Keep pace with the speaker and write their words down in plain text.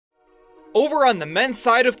Over on the men's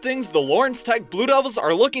side of things, the Lawrence Tech Blue Devils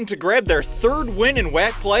are looking to grab their third win in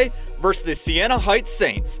WAC play versus the Siena Heights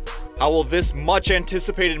Saints. How will this much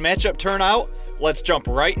anticipated matchup turn out? Let's jump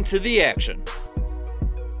right into the action.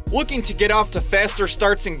 Looking to get off to faster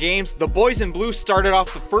starts in games, the boys in blue started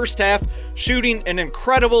off the first half shooting an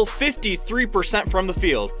incredible 53% from the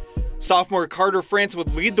field. Sophomore Carter France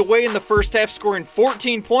would lead the way in the first half, scoring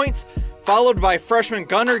 14 points, followed by freshman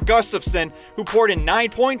Gunnar Gustafson, who poured in 9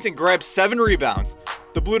 points and grabbed 7 rebounds.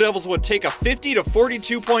 The Blue Devils would take a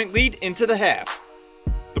 50-42 point lead into the half.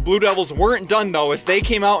 The Blue Devils weren't done though, as they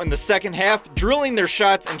came out in the second half, drilling their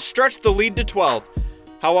shots and stretched the lead to 12.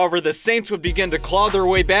 However, the Saints would begin to claw their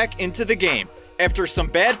way back into the game. After some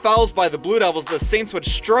bad fouls by the Blue Devils, the Saints would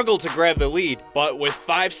struggle to grab the lead. But with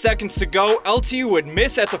 5 seconds to go, LTU would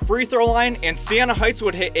miss at the free throw line and Siena Heights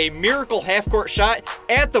would hit a miracle half-court shot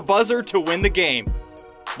at the buzzer to win the game.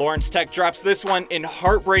 Lawrence Tech drops this one in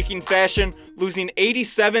heartbreaking fashion, losing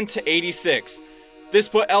 87-86. This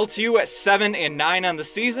put LTU at 7-9 on the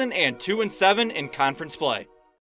season and 2-7 in conference play.